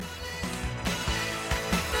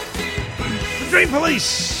Dream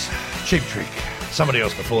Police, Cheap Trick. Somebody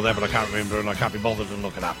else before that, but I can't remember and I can't be bothered to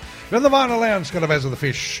look it up. You're in the Vinyl Lounge, Scott Baz of the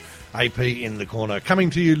Fish, AP in the corner,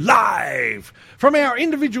 coming to you live from our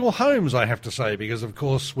individual homes, I have to say, because of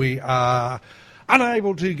course we are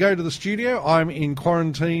unable to go to the studio. I'm in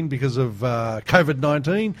quarantine because of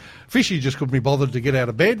COVID-19. Fishy just couldn't be bothered to get out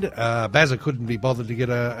of bed. Bazza couldn't be bothered to get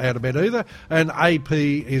out of bed either. And AP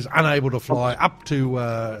is unable to fly up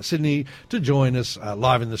to Sydney to join us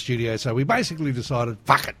live in the studio. So we basically decided,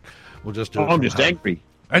 fuck it, we'll just do it. I'm just angry.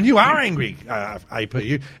 And you are angry, AP.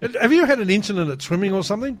 Have you had an incident at swimming or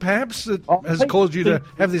something, perhaps, that has caused you to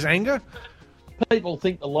have this anger? People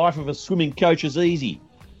think the life of a swimming coach is easy.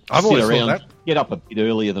 I've always thought that. Get up a bit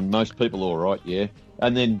earlier than most people, all right, yeah,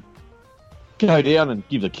 and then go down and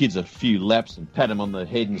give the kids a few laps and pat them on the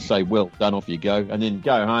head and say, well done, off you go, and then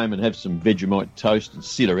go home and have some Vegemite toast and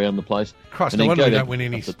sit around the place. Christ, no wonder we don't win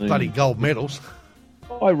any bloody gold medals.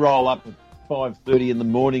 I roll up at 5:30 in the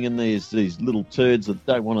morning and there's these little turds that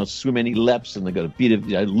don't want to swim any laps and they've got a bit of,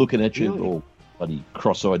 looking at you, all bloody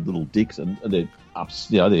cross-eyed little dicks, and they're up,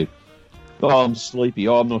 they're, oh, I'm sleepy,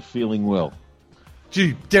 oh, I'm not feeling well.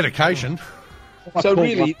 Gee, dedication. So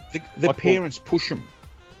really, the parents push them?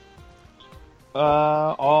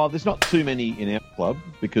 There's not too many in our club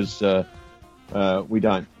because we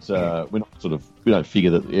don't figure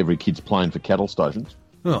that every kid's playing for cattle stations.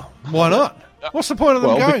 Oh, why not? What's the point of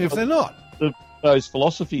them going if they're not? Those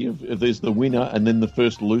philosophy of there's the winner and then the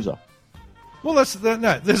first loser. Well, there's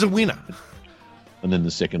a winner. And then the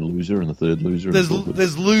second loser and the third loser. There's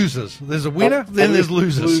losers. There's a winner, then there's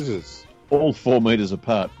losers. All 4 metres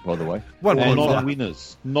apart, by the way.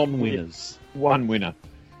 Non-winners. One winner.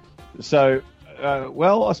 So,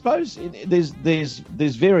 I suppose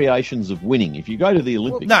there's variations of winning. If you go to the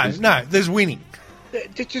Olympics... No, there's winning.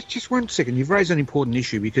 Just 1 second. You've raised an important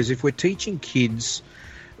issue, because if we're teaching kids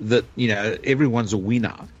that, everyone's a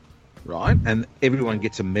winner, right, and everyone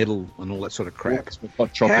gets a medal and all that sort of crap,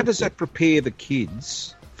 how does that prepare the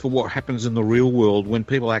kids for what happens in the real world when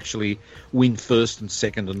people actually win first and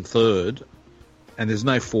second and third, and there's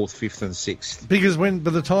no fourth, fifth and sixth? Because by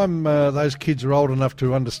the time those kids are old enough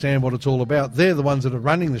to understand what it's all about, they're the ones that are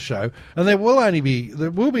running the show, and there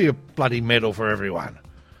will be a bloody medal for everyone.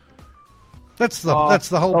 That's the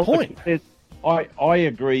whole point. I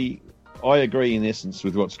agree. I agree in essence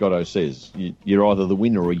with what Scotto says. You're either the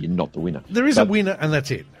winner or you're not the winner. There is a winner, and that's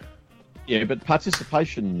it. Yeah, but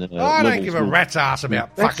participation... I don't give a rat's ass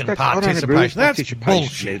about fucking participation. That's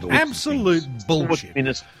bullshit. Absolute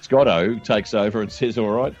bullshit. Scotto takes over and says,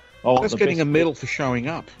 all right... That's getting a medal for showing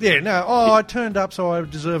up. Yeah, no, I turned up so I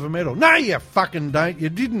deserve a medal. No, you fucking don't. You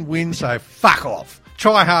didn't win, so fuck off.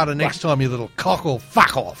 Try harder next time, you little cock, or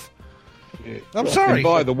fuck off. Yeah. I'm sorry. And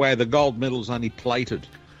by the way, the gold medal's only plated.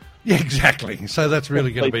 Yeah, exactly. So that's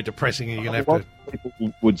really going to be depressing, and you're going to have to...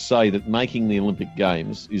 People would say that making the Olympic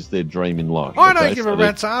Games is their dream in life. I don't give a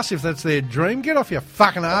rat's ass if that's their dream. Get off your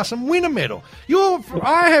fucking ass and win a medal.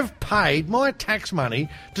 I have paid my tax money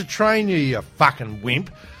to train you, you fucking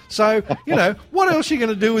wimp. So, what else are you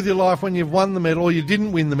going to do with your life when you've won the medal or you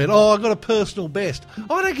didn't win the medal? Oh, I got a personal best.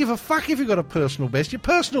 I don't give a fuck if you got a personal best. Your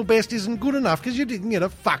personal best isn't good enough because you didn't get a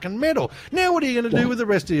fucking medal. Now what are you going to do with the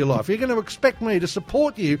rest of your life? You're going to expect me to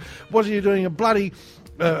support you. What are you doing, a bloody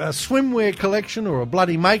a swimwear collection or a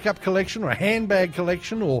bloody makeup collection or a handbag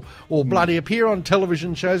collection or bloody appear on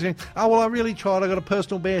television shows going, oh, well, I really tried. I got a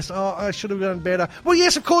personal best. Oh, I should have done better. Well,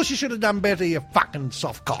 yes, of course you should have done better, you fucking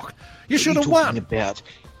soft cock. You should have won.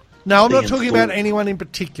 No, I'm not talking about anyone in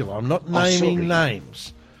particular. I'm not naming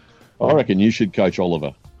names. I reckon you should coach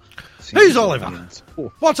Oliver. Who's Oliver?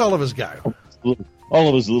 What's Oliver's go?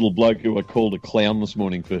 Oliver's a little bloke who I called a clown this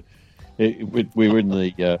morning for... We were in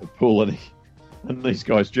the pool and these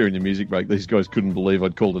guys, during the music break, these guys couldn't believe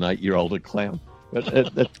I'd called an 8-year-old a clown.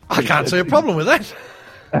 I can't see a problem with that.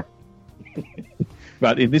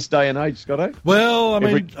 But in this day and age, Scotto... Well, I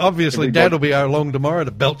mean, obviously Dad will be along tomorrow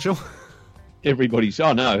to belt you. Everybody's,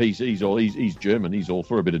 oh no, he's German. He's all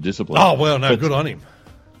for a bit of discipline. Oh well, no, good on him.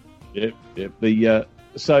 Yep.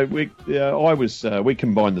 So we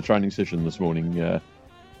combined the training session this morning,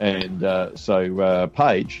 so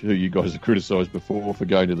Paige, who you guys have criticised before for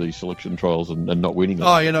going to these selection trials and not winning them.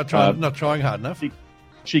 Oh, you're not trying hard enough.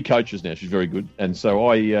 She coaches now. She's very good, and so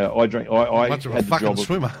I had the job of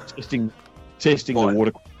swimmer. testing the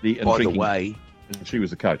water quality and drinking. By the way, and she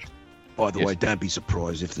was the coach. By the way, don't be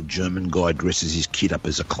surprised if the German guy dresses his kid up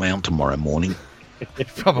as a clown tomorrow morning.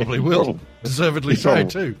 Probably will. Deservedly so,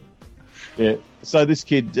 too. Yeah. So this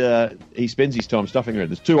kid, he spends his time stuffing around.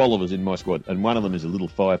 There's 2 Olivers in my squad, and one of them is a little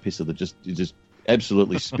fire pisser that just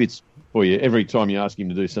absolutely spits for you. Every time you ask him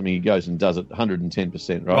to do something, he goes and does it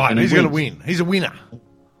 110%. Right, Right, and he's going to win. He's a winner.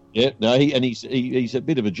 Yeah, no, he's a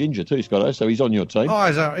bit of a ginger too, Scotto. So he's on your team.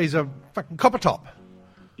 Oh, he's a fucking copper top.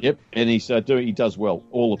 Yep, and he does well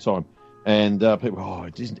all the time. And people,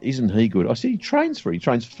 isn't he good? I see he trains for. He's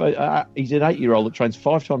an 8-year-old that trains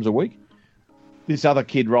 5 times a week. This other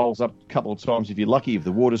kid rolls up a couple of times. If you're lucky, if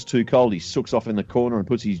the water's too cold, he sooks off in the corner and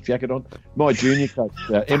puts his jacket on. My junior coach,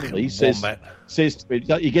 Emily, says to me,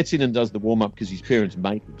 he gets in and does the warm-up because his parents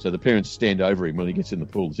make him. So the parents stand over him when he gets in the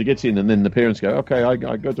pool. So he gets in and then the parents go, okay, I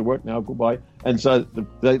got to work now, goodbye. And so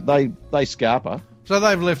they scarper. So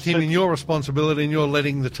they've left him in your responsibility and you're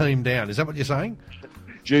letting the team down. Is that what you're saying?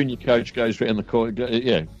 Junior coach goes around the corner.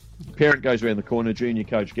 Yeah. Parent goes around the corner. Junior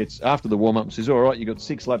coach gets after the warm up and says, "All right, you got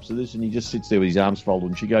 6 laps of this," and he just sits there with his arms folded.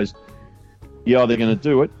 And she goes, "You're either going to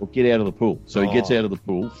do it or get out of the pool." So he gets out of the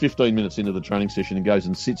pool 15 minutes into the training session and goes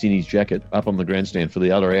and sits in his jacket up on the grandstand for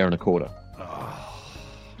the other hour and a quarter.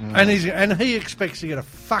 And he expects to get a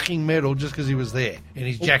fucking medal just because he was there in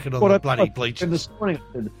his jacket on the bloody bleachers. And this morning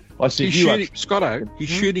I said, Scotto, he's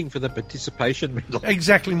shooting for the participation medal.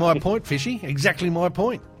 Exactly my point, Fishy. Exactly my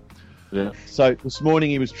point. Yeah. So this morning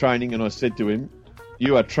he was training, and I said to him,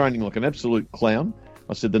 "You are training like an absolute clown."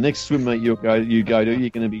 I said, "The next swim meet you go to, you're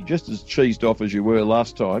going to be just as cheesed off as you were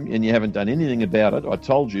last time, and you haven't done anything about it. I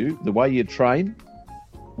told you the way you train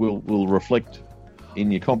will reflect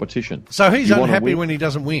in your competition." So he's unhappy when he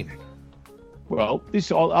doesn't win. Well,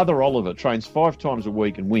 this other Oliver trains 5 times a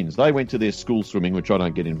week and wins. They went to their school swimming, which I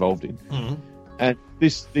don't get involved in, and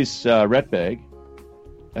this ratbag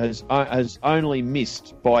has only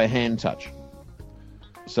missed by a hand touch.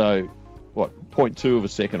 So, 0.2 of a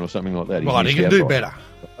second or something like that. Right, he can do better.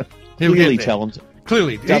 He'll Clearly get talented.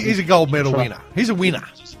 Clearly, he's a gold medal winner. He's a winner.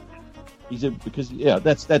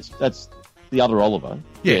 That's the other Oliver.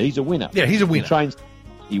 Yeah, he's a winner. Yeah, he's a winner. He trains,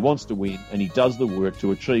 he wants to win, and he does the work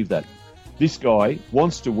to achieve that. This guy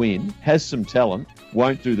wants to win, has some talent,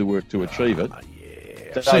 won't do the work to achieve it.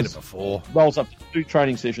 Yeah, I've seen it before. Rolls up to 2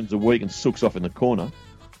 training sessions a week and sooks off in the corner.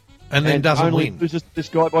 And then doesn't win. Loses this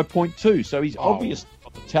guy by 0.2, so he's obviously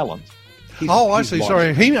got the talent. I see.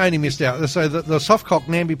 Sorry, he only missed out. So the soft-cock,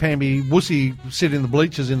 namby-pamby wussy sit in the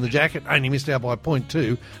bleachers in the jacket only missed out by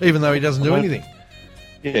 0.2, even though he doesn't do anything.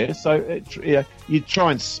 Yeah, so you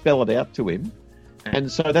try and spell it out to him. And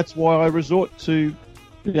so that's why I resort to,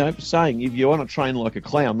 saying if you want to train like a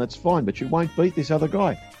clown, that's fine, but you won't beat this other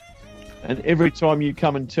guy. And every time you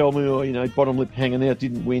come and tell me, bottom lip hanging out,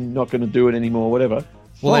 didn't win, not going to do it anymore, whatever.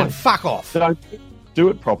 Well, then fuck off. Don't do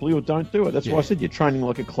it properly or don't do it. That's why I said you're training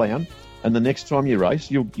like a clown, and the next time you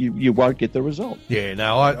race, you won't get the result. Yeah,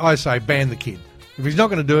 no, I say ban the kid. If he's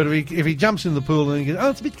not going to do it, if he jumps in the pool and he goes,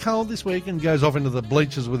 "Oh, it's a bit cold this week," and goes off into the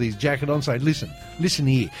bleachers with his jacket on, say, listen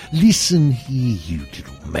here, you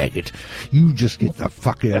little maggot. You just get the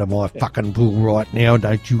fuck out of my fucking pool right now.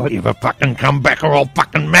 Don't you ever fucking come back or I'll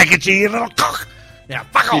fucking maggot you little cock. Now,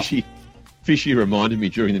 fuck off. Fishy reminded me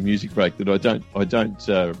during the music break that I don't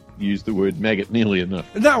use the word maggot nearly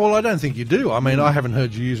enough. No, well, I don't think you do. I mean, I haven't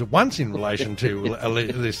heard you use it once in relation to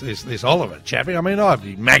this Oliver chappie. I mean, I'd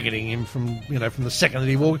be maggoting him from the second that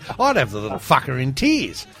he walked. I'd have the little fucker in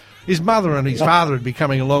tears. His mother and his father would be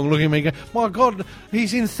coming along looking at me and going, "My God,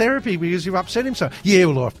 he's in therapy because you've upset him so." Yeah,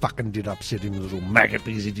 well, I fucking did upset him, little maggot,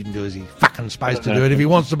 because he didn't do as he's fucking supposed to do it. If he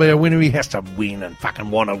wants to be a winner, he has to win and fucking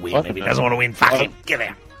want to win. If he doesn't want to win, fuck him. Get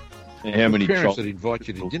out. How many parents that invite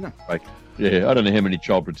you to dinner? Yeah, I don't know how many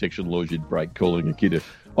child protection laws you'd break calling a kid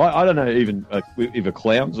I don't know even if a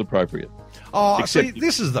clown's appropriate. Oh, see,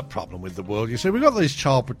 this is the problem with the world. You see, we've got these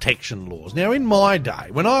child protection laws. Now, in my day,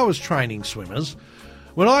 when I was training swimmers,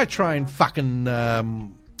 when I trained fucking,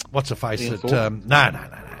 what's her face? No.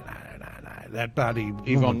 That bloody...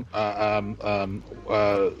 Yvonne,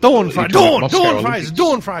 Dawn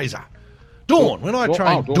Fraser. Dawn. When I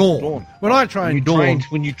trained Dawn. When I trained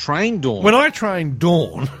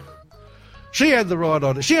Dawn, she had the right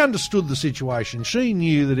idea. She understood the situation. She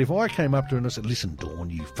knew that if I came up to her and I said, "Listen, Dawn,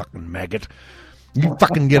 you fucking maggot, you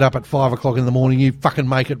fucking get up at 5 o'clock in the morning, you fucking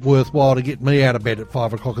make it worthwhile to get me out of bed at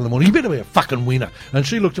 5 o'clock in the morning. You better be a fucking winner." And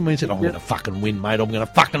she looked at me and said, "I'm going to fucking win, mate. I'm going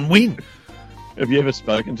to fucking win." Have you ever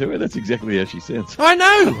spoken to her? That's exactly how she sounds. I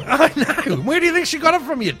know. Where do you think she got it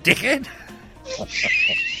from, you dickhead?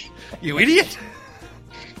 You idiot.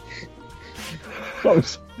 I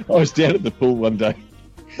was down at the pool one day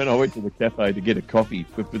and I went to the cafe to get a coffee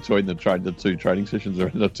between the 2 training sessions,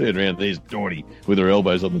 and I turned around, there's Dawny with her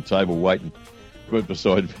elbows on the table waiting. Went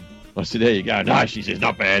beside me. I said, "How you going?" "No," she says,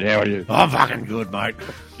 "Not bad. How are you?" "I'm fucking good, mate."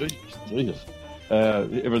 Jesus.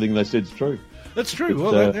 Everything they said's true. That's true.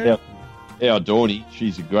 But, our Dawny,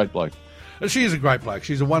 she's a great bloke. She is a great bloke.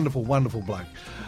 She's a wonderful, wonderful bloke.